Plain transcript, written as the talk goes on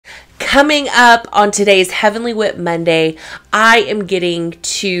Coming up on today's Heavenly Whip Monday, I am getting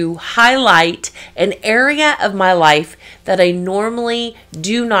to highlight an area of my life that I normally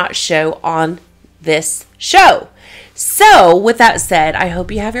do not show on this show. So, with that said, I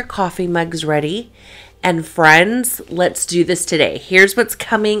hope you have your coffee mugs ready. And friends, let's do this today. Here's what's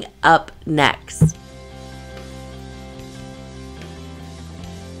coming up next.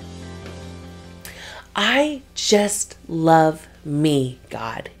 I just love me,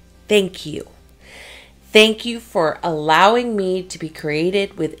 God. Thank you. Thank you for allowing me to be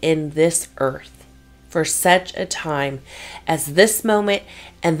created within this earth for such a time as this moment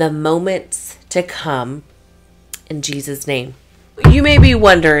and the moments to come. In Jesus' name. You may be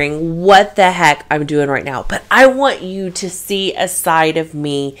wondering what the heck I'm doing right now, but I want you to see a side of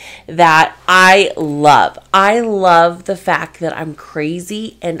me that I love. I love the fact that I'm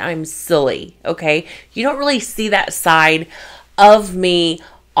crazy and I'm silly, okay? You don't really see that side of me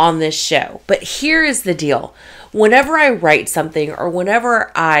on this show, but here is the deal. Whenever I write something or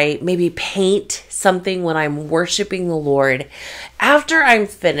whenever I maybe paint something when I'm worshiping the Lord, after I'm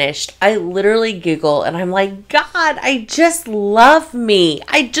finished, I literally giggle and I'm like, God, I just love me.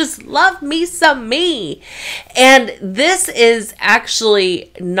 I just love me some me. And this is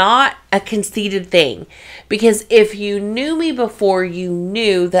actually not a conceited thing, because if you knew me before, you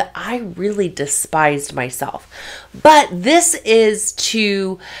knew that I really despised myself. But this is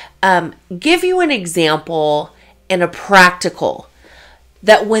to give you an example and a practical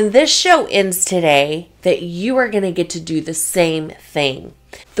that when this show ends today, that you are going to get to do the same thing.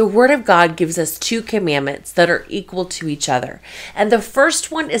 The Word of God gives us 2 commandments that are equal to each other. And the first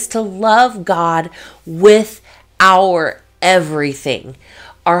one is to love God with our everything,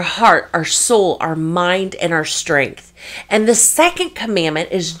 our heart, our soul, our mind, and our strength. And the second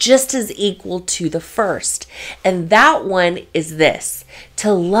commandment is just as equal to the first. And that one is this: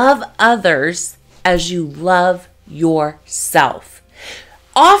 to love others as you love yourself.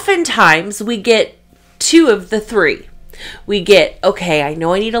 Oftentimes we get 2 of the 3. We get, okay, I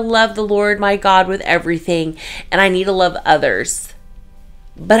know I need to love the Lord my God with everything, and I need to love others,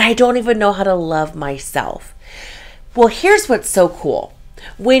 but I don't even know how to love myself. Well, here's what's so cool.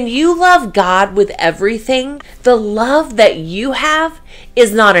 When you love God with everything, the love that you have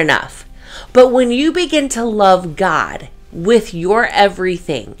is not enough. But when you begin to love God with your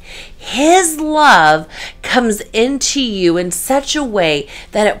everything, His love comes into you in such a way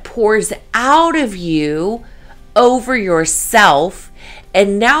that it pours out of you over yourself.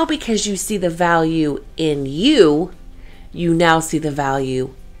 And now, because you see the value in you, you now see the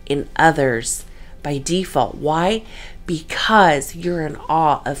value in others by default. Why? Because you're in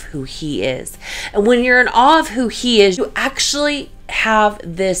awe of who He is. And when you're in awe of who He is, you actually have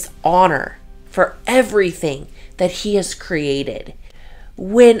this honor for everything that He has created.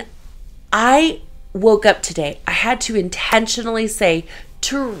 When I woke up today, I had to intentionally say,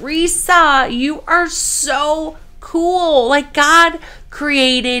 Teresa, you are so cool. Like, God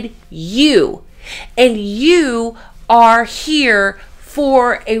created you, and you are here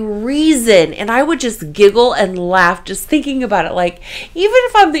for a reason. And I would just giggle and laugh just thinking about it. Like, even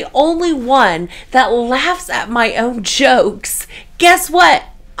if I'm the only one that laughs at my own jokes, guess what?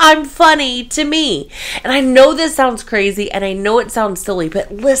 I'm funny to me. And I know this sounds crazy and I know it sounds silly,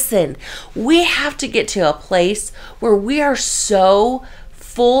 but listen, we have to get to a place where we are so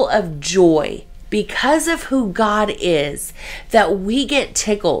full of joy because of who God is that we get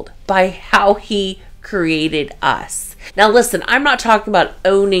tickled by how He created us. Now listen, I'm not talking about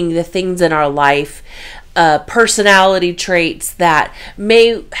owning the things in our life, personality traits that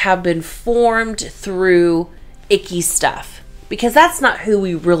may have been formed through icky stuff. Because that's not who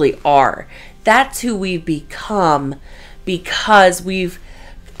we really are. That's who we've become because we've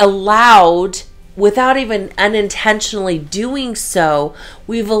allowed, without even unintentionally doing so,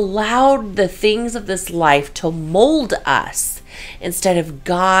 we've allowed the things of this life to mold us instead of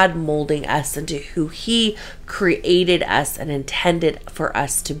God molding us into who He created us and intended for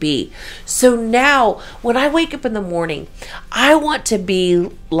us to be. So now, when I wake up in the morning, I want to be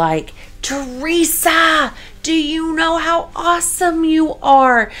like, Teresa, do you know how awesome you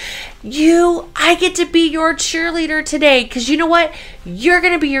are? I get to be your cheerleader today, because you know what? You're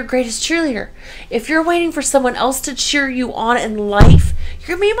going to be your greatest cheerleader. If you're waiting for someone else to cheer you on in life,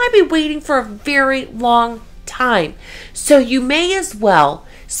 you might be waiting for a very long time. So you may as well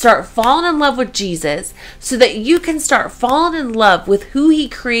start falling in love with Jesus so that you can start falling in love with who He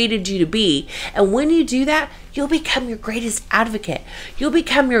created you to be. And when you do that, you'll become your greatest advocate. You'll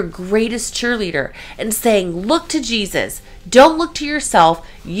become your greatest cheerleader and saying, look to Jesus. Don't look to yourself.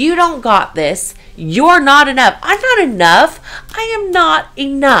 You don't got this. You're not enough. I'm not enough. I am not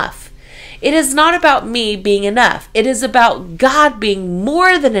enough. It is not about me being enough. It is about God being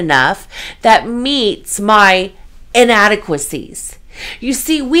more than enough that meets my inadequacies. You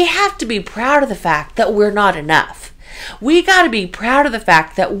see, we have to be proud of the fact that we're not enough. We got to be proud of the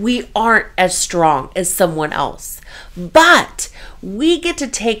fact that we aren't as strong as someone else. But we get to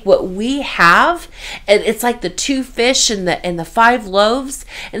take what we have, and it's like the 2 fish and the 5 loaves,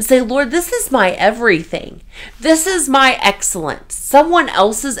 and say, Lord, this is my everything. This is my excellence. Someone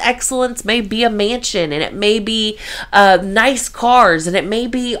else's excellence may be a mansion, and it may be nice cars, and it may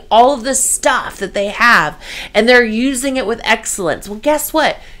be all of this stuff that they have, and they're using it with excellence. Well, guess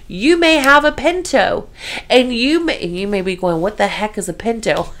what? You may have a Pinto, and you may be going, what the heck is a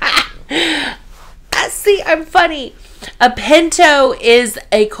Pinto? See, I'm funny. A Pinto is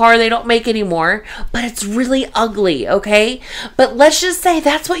a car they don't make anymore, but it's really ugly, okay? But let's just say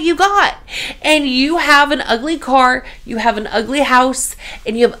that's what you got. And you have an ugly car, you have an ugly house,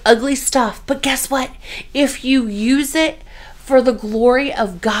 and you have ugly stuff. But guess what? If you use it for the glory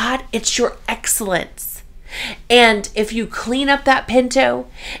of God, it's your excellence. And if you clean up that Pinto,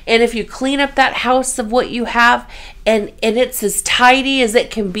 and if you clean up that house of what you have, and it's as tidy as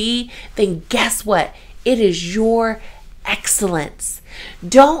it can be, then guess what? It is your excellence.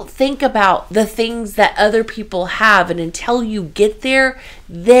 Don't think about the things that other people have, and until you get there,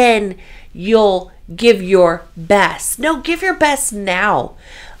 then you'll give your best. No, give your best now.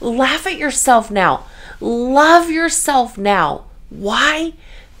 Laugh at yourself now. Love yourself now. Why?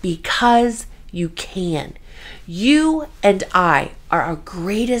 Because you can. You and I are our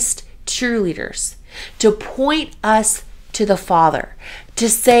greatest cheerleaders to point us to the Father, to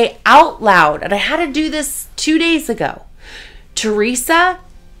say out loud, and I had to do this 2 days ago, Teresa,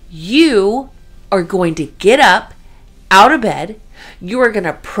 you are going to get up out of bed. You are going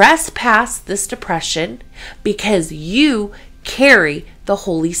to press past this depression because you carry the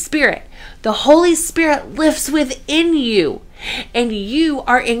Holy Spirit. The Holy Spirit lives within you, and you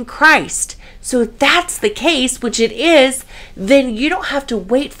are in Christ. So if that's the case, which it is, then you don't have to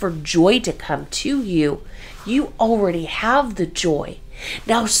wait for joy to come to you. You already have the joy.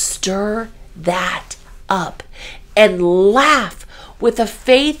 Now stir that up and laugh with a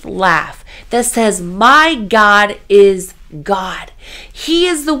faith laugh that says, my God is God. He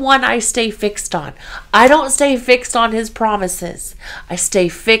is the one I stay fixed on. I don't stay fixed on his promises. I stay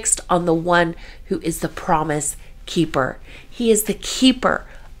fixed on the one who is the promise keeper. He is the keeper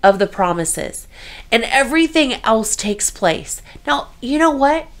of the promises, and everything else takes place. Now, you know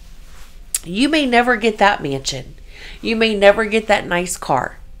what? You may never get that mansion. You may never get that nice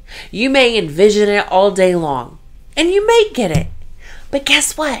car. You may envision it all day long, and you may get it. But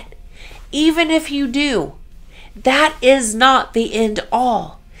guess what? Even if you do, that is not the end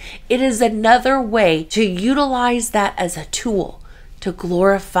all. It is another way to utilize that as a tool to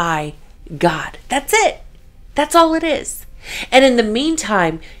glorify God. That's it. That's all it is. And in the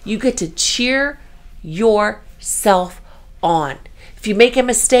meantime, you get to cheer yourself on. If you make a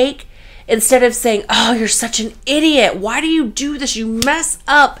mistake, instead of saying, oh, you're such an idiot. Why do you do this? You mess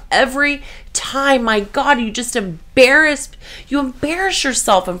up every time. My God, you embarrass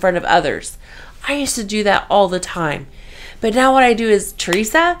yourself in front of others. I used to do that all the time. But now what I do is,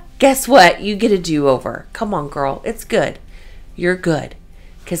 Teresa, guess what? You get a do-over. Come on, girl. It's good. You're good.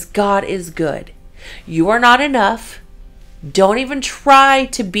 Because God is good. You are not enough. Don't even try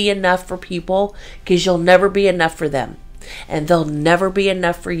to be enough for people, because you'll never be enough for them. And they'll never be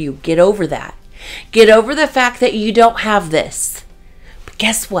enough for you. Get over that. Get over the fact that you don't have this. But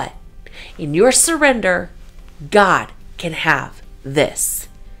guess what? In your surrender, God can have this.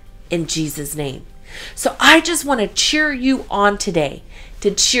 In Jesus' name. So I just want to cheer you on today,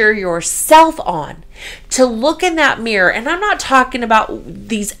 to cheer yourself on, to look in that mirror. And I'm not talking about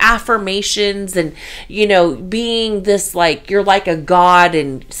these affirmations and, being this like, you're like a God.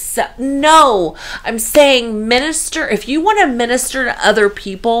 No, I'm saying minister. If you want to minister to other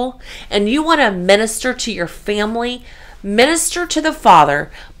people and you want to minister to your family, minister to the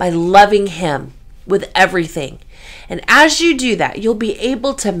Father by loving him with everything. And as you do that, you'll be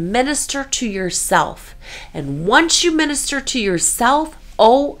able to minister to yourself. And once you minister to yourself,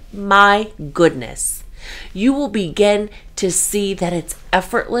 oh my goodness, you will begin to see that it's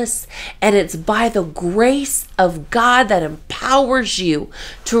effortless, and it's by the grace of God that empowers you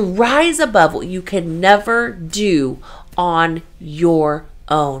to rise above what you can never do on your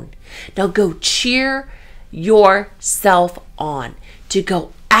own. Now go cheer yourself on to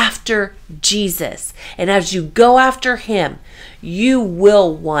go after Jesus. And as you go after him, you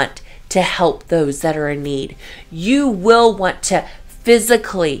will want to help those that are in need. You will want to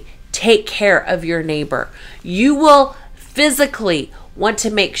physically take care of your neighbor. You will physically want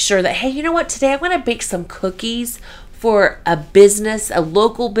to make sure that, hey, you know what, today I'm going to bake some cookies for a business, a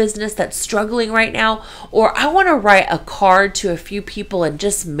local business that's struggling right now, or I want to write a card to a few people and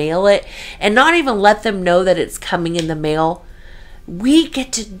just mail it and not even let them know that it's coming in the mail. We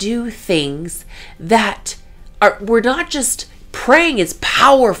get to do things that we're not just praying is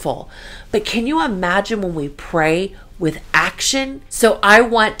powerful, but can you imagine when we pray with action? So I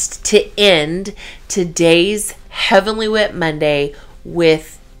want to end today's Heavenly Wit Monday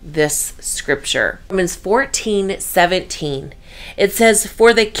with this scripture. Romans 14:17. It says,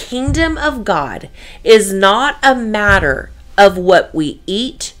 "For the kingdom of God is not a matter of what we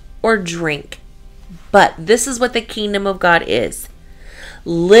eat or drink, but this is what the kingdom of God is: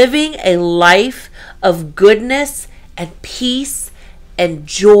 living a life of goodness and peace and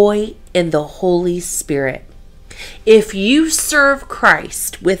joy in the Holy Spirit." If you serve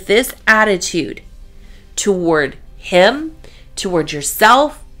Christ with this attitude toward Him, toward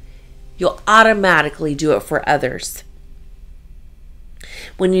yourself, you'll automatically do it for others.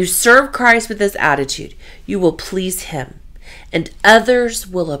 When you serve Christ with this attitude, you will please Him, and others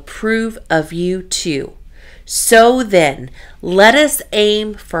will approve of you too. So then, let us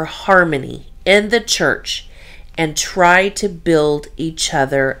aim for harmony in the church and try to build each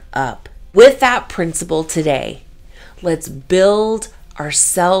other up. With that principle today, let's build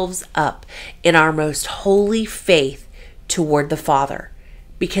ourselves up in our most holy faith toward the Father.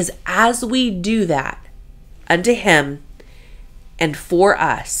 Because as we do that unto Him and for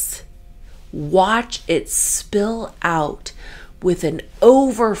us, watch it spill out with an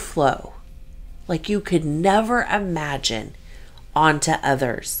overflow like you could never imagine onto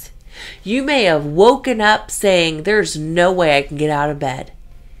others. You may have woken up saying, there's no way I can get out of bed,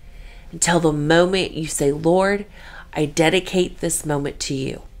 until the moment you say, Lord, I dedicate this moment to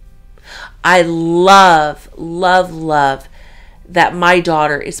you. I love, love, love that my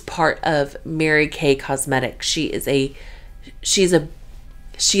daughter is part of Mary Kay Cosmetics. She's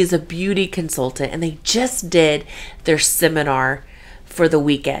a beauty consultant, and they just did their seminar for the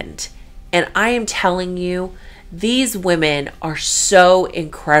weekend. And I am telling you, these women are so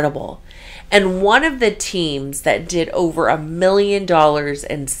incredible. And one of the teams that did over $1 million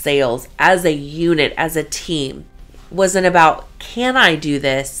in sales as a unit, as a team, wasn't about, can I do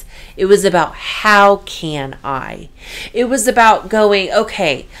this? It was about, how can I? It was about going,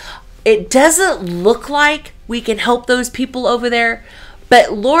 okay, it doesn't look like we can help those people over there,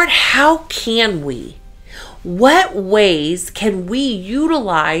 but Lord, how can we? What ways can we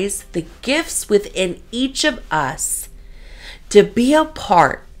utilize the gifts within each of us to be a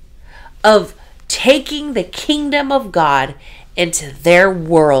part of taking the kingdom of God into their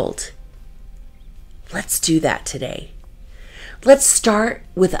world? Let's do that today. Let's start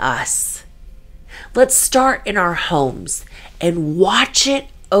with us. Let's start in our homes and watch it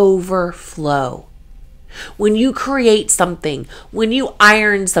overflow. When you create something, when you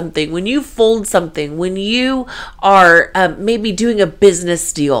iron something, when you fold something, when you are maybe doing a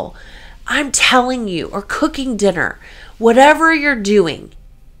business deal, I'm telling you, or cooking dinner, whatever you're doing,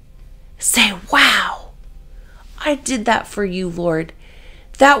 say, wow, I did that for you, Lord.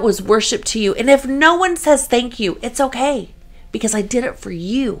 That was worship to you. And if no one says thank you, it's okay, because I did it for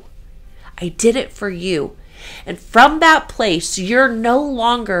you. I did it for you. And from that place, you're no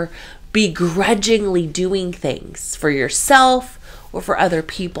longer begrudgingly doing things for yourself or for other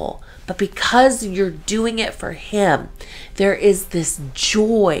people. But because you're doing it for Him, there is this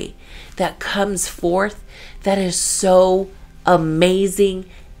joy that comes forth that is so amazing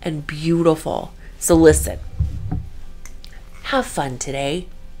and beautiful. So listen, have fun today.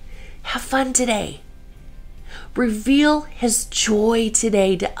 Have fun today. Reveal His joy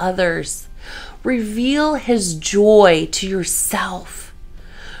today to others. Reveal His joy to yourself.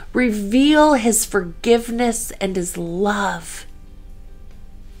 Reveal His forgiveness and His love.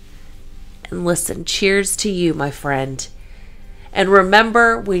 And listen, cheers to you, my friend. And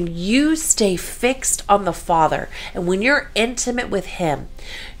remember, when you stay fixed on the Father and when you're intimate with Him,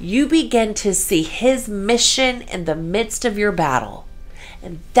 you begin to see His mission in the midst of your battle.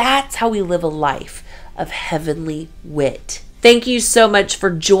 And that's how we live a life of heavenly wit. Thank you so much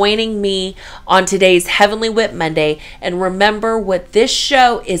for joining me on today's Heavenly Wit Monday. And remember what this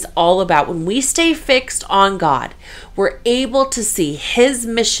show is all about. When we stay fixed on God, we're able to see His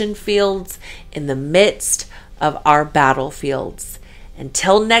mission fields in the midst of our battlefields.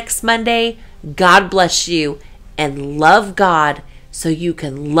 Until next Monday, God bless you, and love God so you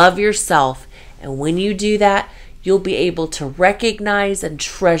can love yourself. And when you do that, you'll be able to recognize and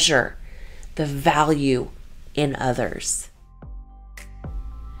treasure the value in others.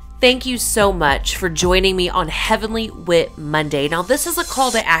 Thank you so much for joining me on Heavenly Wit Monday. Now, this is a call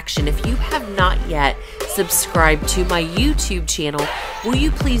to action. If you have not yet subscribed to my YouTube channel, will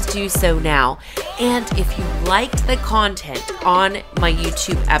you please do so now? And if you liked the content on my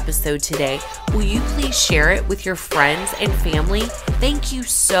YouTube episode today, will you please share it with your friends and family? Thank you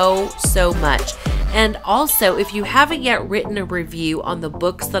so much. And also, if you haven't yet written a review on the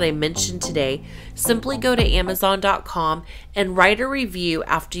books that I mentioned today, simply go to Amazon.com and write a review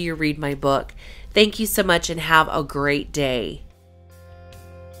after you read my book. Thank you so much and have a great day.